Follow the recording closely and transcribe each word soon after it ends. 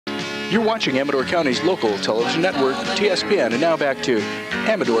You're watching Amador County's local television network, TSPN, and now back to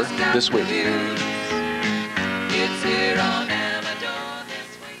Amador This Week.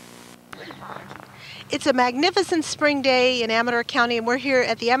 It's a magnificent spring day in Amador County, and we're here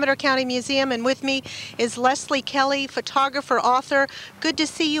at the Amador County Museum, and with me is Leslie Kelly, photographer, author. Good to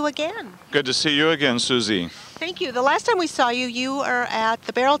see you again. Good to see you again, Susie. Thank you. The last time we saw you, you were at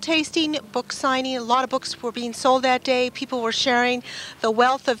the barrel tasting, book signing. A lot of books were being sold that day. People were sharing the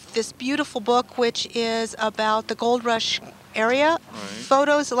wealth of this beautiful book, which is about the gold rush area.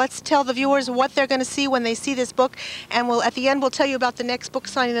 Photos. Let's tell the viewers what they're going to see when they see this book, and at the end we'll tell you about the next book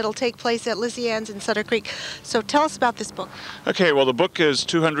signing that'll take place at Lizzie Ann's in Sutter Creek. So tell us about this book. Okay, well, the book is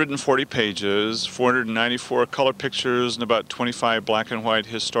 240 pages, 494 color pictures, and about 25 black and white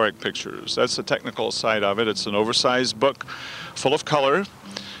historic pictures. That's the technical side of it. It's an oversized book full of color.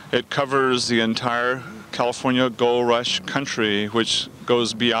 It covers the entire California Gold Rush country, which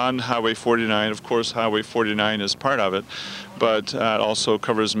goes beyond Highway 49. Of course, Highway 49 is part of it, but it also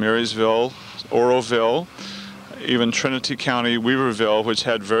covers Marysville, Oroville, even Trinity County, Weaverville, which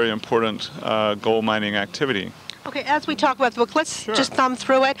had very important gold mining activity. Okay, as we talk about the book, let's just thumb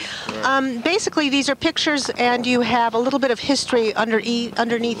through it. Basically, these are pictures, and you have a little bit of history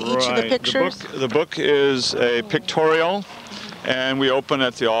underneath each of the pictures. The book is a pictorial, and we open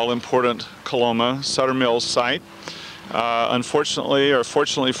at the all-important Coloma Sutter Mills site. Unfortunately, or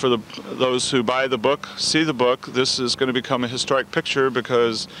fortunately for those who buy the book, see the book, this is going to become a historic picture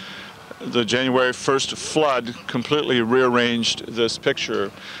because the January 1st flood completely rearranged this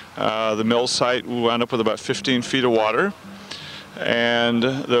picture. The mill site wound up with about 15 feet of water, and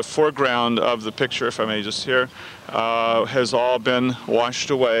the foreground of the picture, if I may just here, has all been washed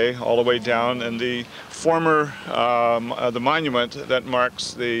away all the way down, and the former the monument that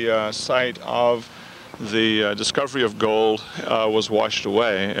marks the site of the discovery of gold was washed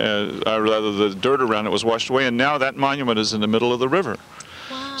away, rather the dirt around it was washed away, and now that monument is in the middle of the river.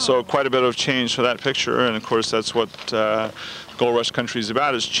 Wow. So quite a bit of change for that picture, and of course that's what Gold Rush Country is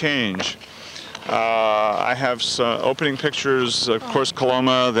about, is change. I have some opening pictures, of course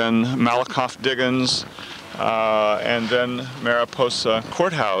Coloma, then Malakoff Diggins, and then Mariposa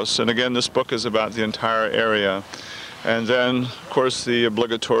Courthouse, and again this book is about the entire area. And then, of course, the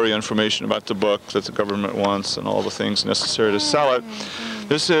obligatory information about the book that the government wants and all the things necessary to sell it.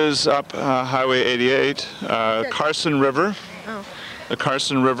 This is up Highway 88, Carson River, the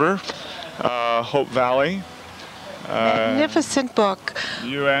Carson River, Hope Valley. Magnificent book.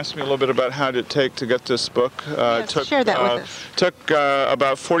 You asked me a little bit about how did it take to get this book. Share that with us. Took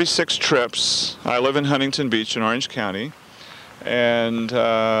about 46 trips. I live in Huntington Beach in Orange County, and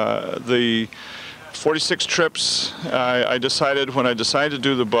the 46 trips, I decided when I decided to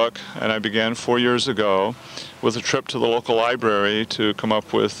do the book, and I began 4 years ago with a trip to the local library to come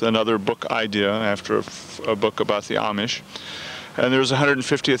up with another book idea after a book about the Amish. And there's a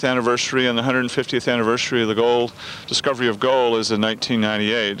 150th anniversary, and the 150th anniversary of the discovery of gold is in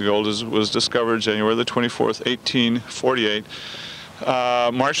 1998. Gold was discovered January the 24th, 1848.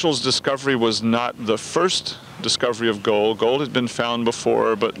 Marshall's discovery was not the first discovery of gold. Gold had been found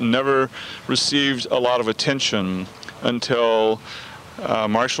before, but never received a lot of attention until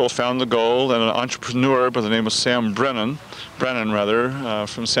Marshall found the gold, and an entrepreneur by the name of Sam Brennan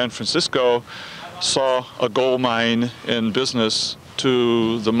from San Francisco, saw a gold mine in business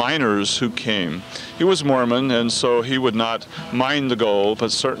to the miners who came. He was Mormon, and so he would not mine the gold,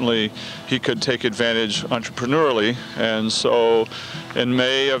 but certainly he could take advantage entrepreneurially. And so in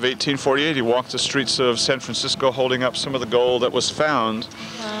May of 1848, he walked the streets of San Francisco holding up some of the gold that was found.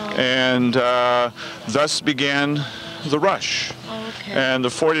 Wow. And thus began the rush. Okay. And the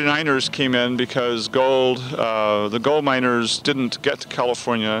 49ers came in because the gold miners didn't get to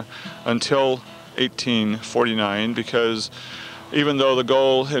California until 1849, because even though the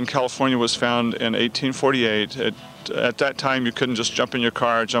gold in California was found in 1848, at that time you couldn't just jump in your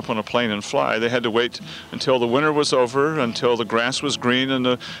car, jump on a plane and fly. They had to wait until the winter was over, until the grass was green and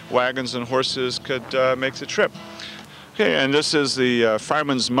the wagons and horses could make the trip. Okay, and this is the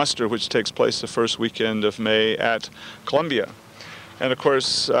Fireman's Muster, which takes place the first weekend of May at Columbia. And of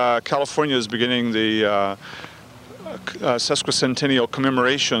course, California is beginning the sesquicentennial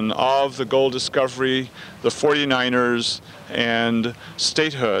commemoration of the gold discovery, the 49ers, and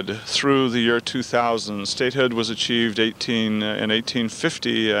statehood through the year 2000. Statehood was achieved in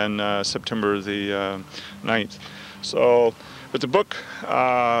 1850 and September the 9th. So, but the book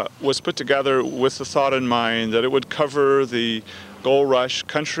was put together with the thought in mind that it would cover the gold rush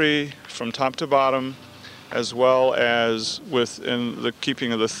country from top to bottom, as well as within the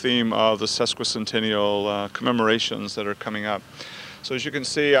keeping of the theme of the sesquicentennial commemorations that are coming up. So as you can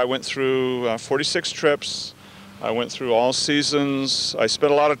see, I went through 46 trips. I went through all seasons. I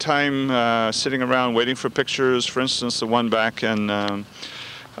spent a lot of time sitting around waiting for pictures. For instance, the one back in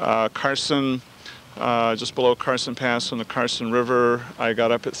Carson, just below Carson Pass on the Carson River. I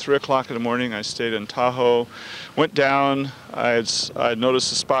got up at 3 o'clock in the morning. I stayed in Tahoe, went down. I'd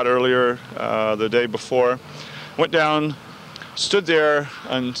noticed a spot earlier the day before. Went down, stood there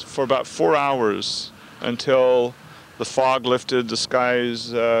for about 4 hours until the fog lifted, the skies,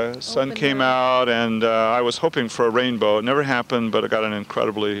 sun came out, and I was hoping for a rainbow. It never happened, but I got an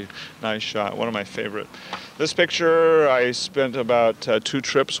incredibly nice shot, one of my favorite. This picture, I spent about 2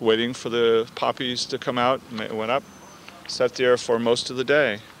 trips waiting for the poppies to come out. Went up, sat there for most of the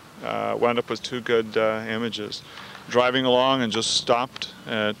day. Wound up with 2 good images. Driving along and just stopped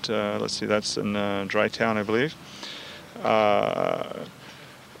at, let's see, that's in Dry Town, I believe.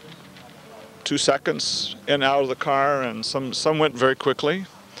 2 seconds in and out of the car, and some went very quickly.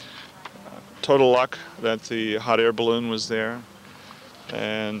 Total luck that the hot air balloon was there.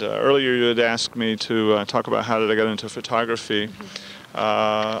 And earlier you had asked me to talk about how did I get into photography.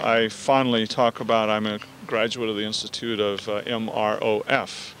 I fondly talk about I'm a graduate of the Institute of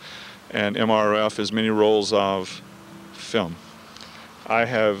MROF, and MROF is many rolls of film. I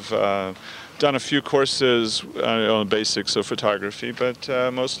have done a few courses on the basics of photography, but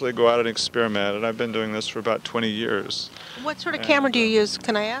mostly go out and experiment, and I've been doing this for about 20 years. What sort of camera do you use,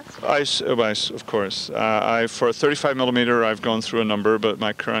 can I ask? Of course. For a 35 millimeter, I've gone through a number, but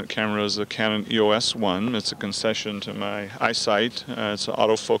my current camera is a Canon EOS 1. It's a concession to my eyesight. It's an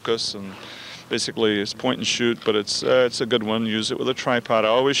autofocus, and basically it's point and shoot, but it's a good one. Use it with a tripod. I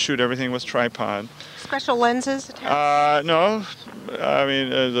always shoot everything with tripod. Special lenses attached? No. I mean,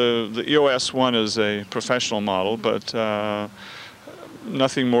 the EOS 1 is a professional model, but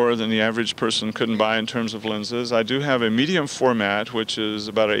nothing more than the average person couldn't buy in terms of lenses. I do have a medium format, which is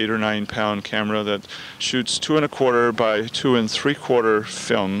about an 8 or 9 pound camera that shoots 2 1/4 by 2 3/4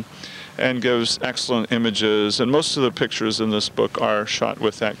 film and gives excellent images. And most of the pictures in this book are shot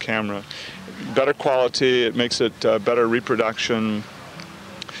with that camera. Better quality, it makes it better reproduction.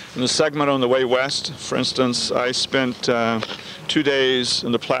 In the segment on the way west, for instance, I spent 2 days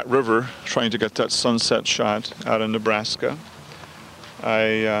in the Platte River trying to get that sunset shot out in Nebraska.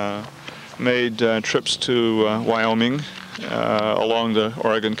 I made trips to Wyoming along the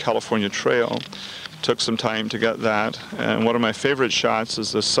Oregon-California Trail. Took some time to get that. And one of my favorite shots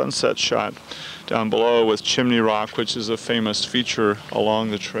is the sunset shot down below with Chimney Rock, which is a famous feature along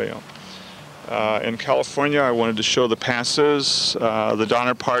the trail. In California, I wanted to show the passes. The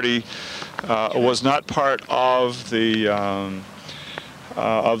Donner Party was not part of the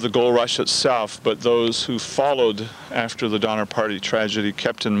gold rush itself, but those who followed after the Donner Party tragedy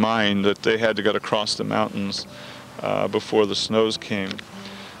kept in mind that they had to get across the mountains before the snows came.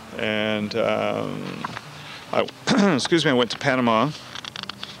 And I went to Panama.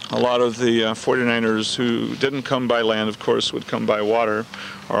 A lot of the 49ers who didn't come by land, of course, would come by water,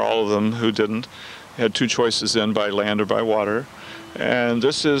 or all of them who didn't. Had 2 choices then, by land or by water. And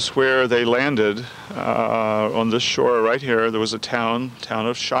this is where they landed, on this shore right here. There was a town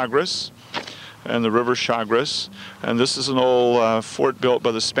of Chagres, and the river Chagres. And this is an old fort built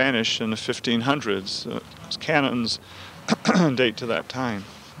by the Spanish in the 1500s. Cannons date to that time.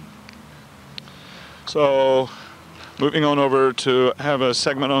 So, moving on over to have a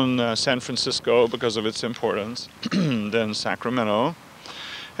segment on San Francisco because of its importance, then Sacramento.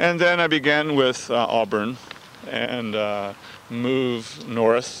 And then I began with Auburn and move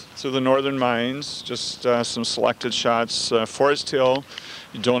north through the northern mines, just some selected shots. Forest Hill,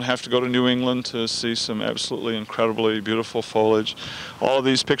 you don't have to go to New England to see some absolutely incredibly beautiful foliage. All of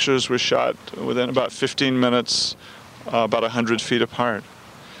these pictures were shot within about 15 minutes, about 100 feet apart.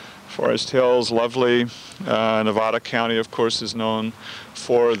 Forest Hills, lovely. Nevada County, of course, is known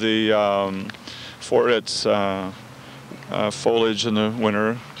for its foliage in the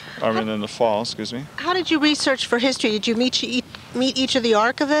winter. In the fall, excuse me. How did you research for history? Did you meet each of the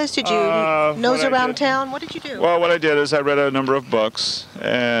archivists? Did you nose around town? What did you do? Well, what I did is I read a number of books,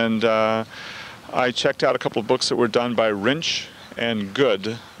 and I checked out a couple of books that were done by Wrench and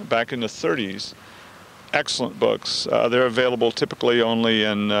Good back in the 30s. Excellent books. They're available typically only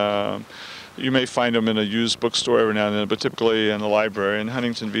in, you may find them in a used bookstore every now and then, but typically in the library. And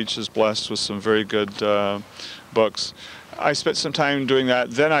Huntington Beach is blessed with some very good books. I spent some time doing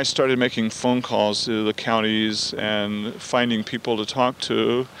that. Then I started making phone calls to the counties and finding people to talk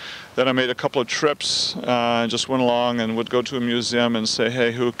to. Then I made a couple of trips, just went along and would go to a museum and say,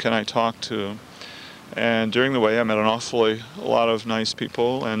 hey, who can I talk to? And during the way, I met a lot of nice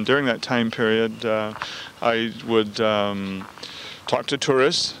people. And during that time period, I would talk to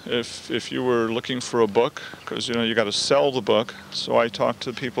tourists if you were looking for a book, because you got to sell the book. So I talked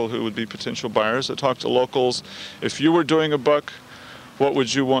to people who would be potential buyers. I talked to locals. If you were doing a book, what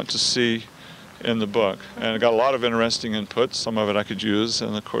would you want to see in the book? And I got a lot of interesting input. Some of it I could use,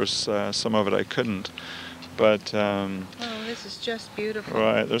 and of course some of it I couldn't. But oh, this is just beautiful.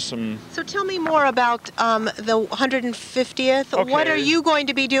 right, there's some. So tell me more about the 150th. Okay. What are you going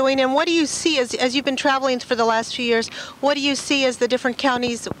to be doing, and what do you see as you've been traveling for the last few years? What do you see as the different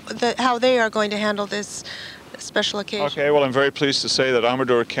counties, how they are going to handle this special occasion? Okay, well, I'm very pleased to say that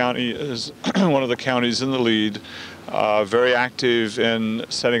Amador County is one of the counties in the lead. Very active in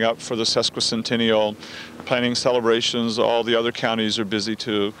setting up for the sesquicentennial, planning celebrations. All the other counties are busy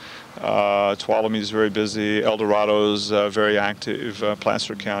too. Tuolumne is very busy, El Dorado's very active,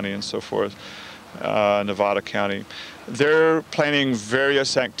 Placer County and so forth, Nevada County. They're planning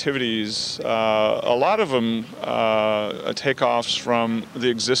various activities. A lot of them takeoffs from the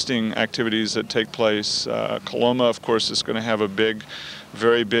existing activities that take place. Coloma, of course, is going to have a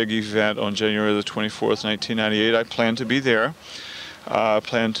very big event on January the 24th, 1998. I plan to be there. I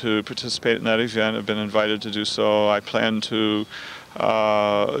plan to participate in that event. I've been invited to do so. I plan to do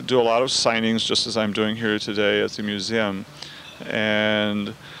a lot of signings, just as I'm doing here today at the museum.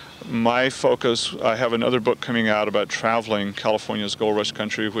 And my focus, I have another book coming out about traveling California's Gold Rush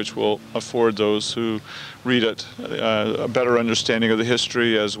country, which will afford those who read it a better understanding of the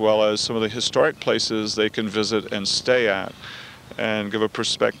history, as well as some of the historic places they can visit and stay at, and give a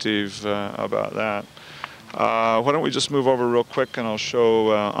perspective about that. Why don't we just move over real quick and I'll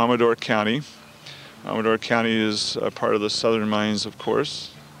show Amador County. Amador County is part of the Southern Mines, of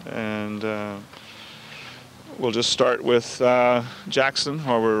course, and we'll just start with Jackson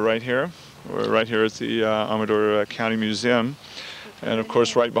while we're right here. We're right here at the Amador County Museum, and of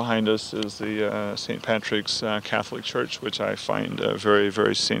course right behind us is the St. Patrick's Catholic Church, which I find very,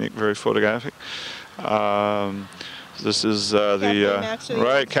 very scenic, very photographic. This is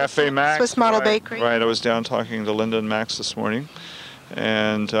Cafe Max, Swiss Model Bakery. Right, I was down talking to Linda and Max this morning.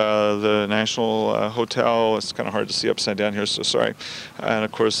 And the National Hotel, it's kind of hard to see upside down here, so sorry. And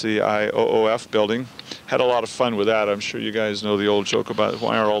of course the IOOF building. Had a lot of fun with that. I'm sure you guys know the old joke about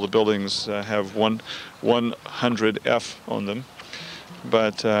why are all the buildings have 100F on them,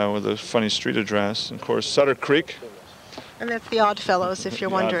 but with a funny street address. And of course Sutter Creek. And that's the Oddfellows, if you're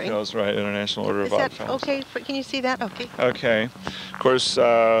wondering. Oddfellows, right, International Order of Oddfellows. Okay? Can you see that? Okay. Okay. Of course,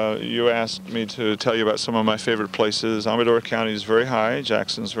 you asked me to tell you about some of my favorite places. Amador County is very high.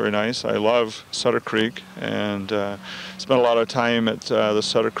 Jackson's very nice. I love Sutter Creek, and spent a lot of time at the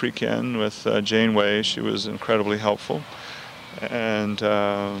Sutter Creek Inn with Jane Way. She was incredibly helpful. And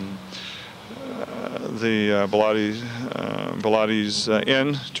the Bilott's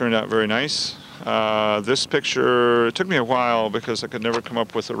Inn turned out very nice. This picture, it took me a while because I could never come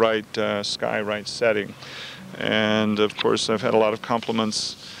up with the right right setting. And of course I've had a lot of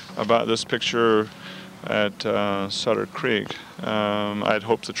compliments about this picture at Sutter Creek. I'd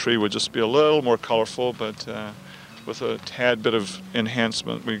hoped the tree would just be a little more colorful, but with a tad bit of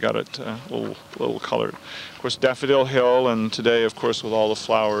enhancement we got it a little colored. Of course Daffodil Hill, and today of course with all the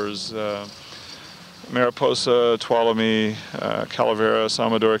flowers, Mariposa, Tuolumne, Calaveras,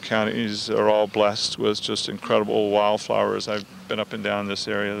 Amador counties are all blessed with just incredible wildflowers. I've been up and down this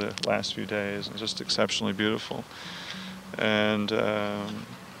area the last few days, and just exceptionally beautiful. And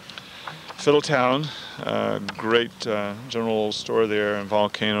Fiddletown, great general store there, and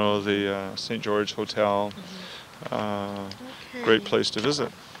Volcano, the St. George Hotel, great place to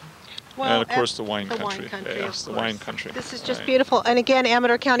visit. Well, and of course the wine country. Wine country, yes, the wine country. This is just beautiful. And again,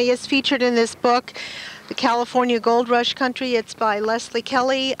 Amador County is featured in this book, The California Gold Rush Country. It's by Leslie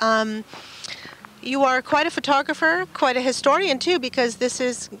Kelly. You are quite a photographer, quite a historian too, because this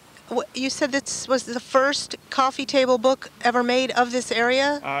is, you said this was the first coffee table book ever made of this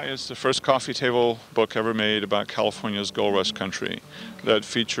area? It's the first coffee table book ever made about California's Gold Rush country that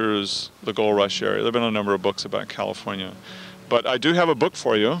features the Gold Rush area. There have been a number of books about California. But I do have a book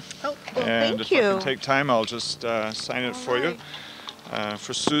for you. Oh, well, and thank if you. I can take time, I'll just sign it for you.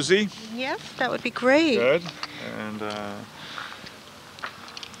 For Susie. Yes, that would be great. Good. And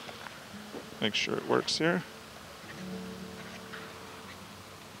make sure it works here.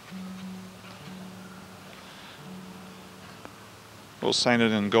 We'll sign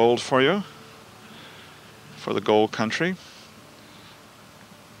it in gold for you, for the gold country.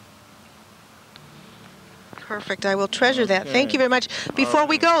 Perfect. I will treasure that. Thank you very much. Before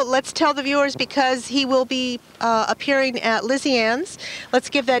we go, let's tell the viewers, because he will be appearing at Lizzie Ann's. Let's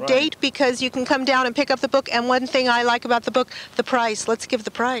give that date, because you can come down and pick up the book. And one thing I like about the book, the price. Let's give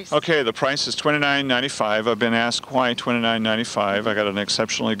the price. Okay, the price is $29.95. I've been asked why $29.95. I got an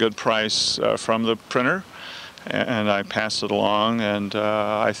exceptionally good price from the printer, and I passed it along, and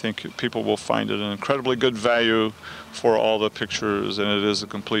I think people will find it an incredibly good value for all the pictures, and it is a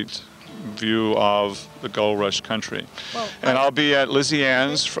complete view of the Gold Rush country. And I'll be at Lizzie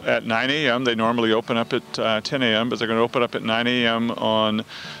Ann's at 9 a.m. They normally open up at 10 a.m., but they're going to open up at 9 a.m. on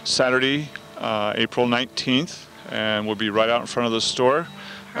Saturday, April 19th, and we'll be right out in front of the store.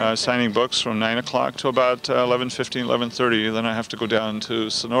 Signing books from 9 o'clock to about 11:15, 11:30. Then I have to go down to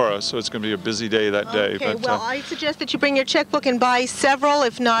Sonora, so it's going to be a busy day that day. Okay, well, I suggest that you bring your checkbook and buy several,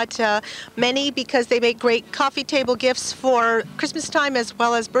 if not many, because they make great coffee table gifts for Christmas time, as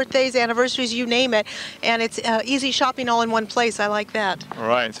well as birthdays, anniversaries, you name it. And it's easy shopping all in one place. I like that. All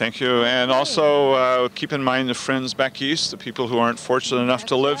right, thank you. And also keep in mind the friends back east, the people who aren't fortunate enough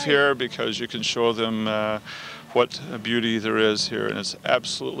to live here, because you can show them what beauty there is here, and it's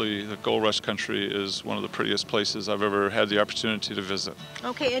absolutely, the Gold Rush country is one of the prettiest places I've ever had the opportunity to visit.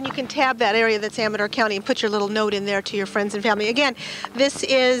 Okay, and you can tab that area that's Amador County and put your little note in there to your friends and family. Again, this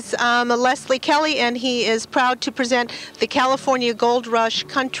is Leslie Kelly, and he is proud to present the California Gold Rush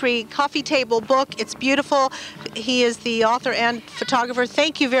Country Coffee Table book. It's beautiful. He is the author and photographer.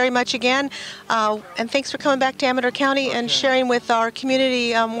 Thank you very much again, and thanks for coming back to Amador County and sharing with our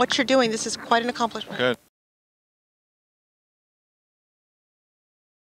community what you're doing. This is quite an accomplishment. Good.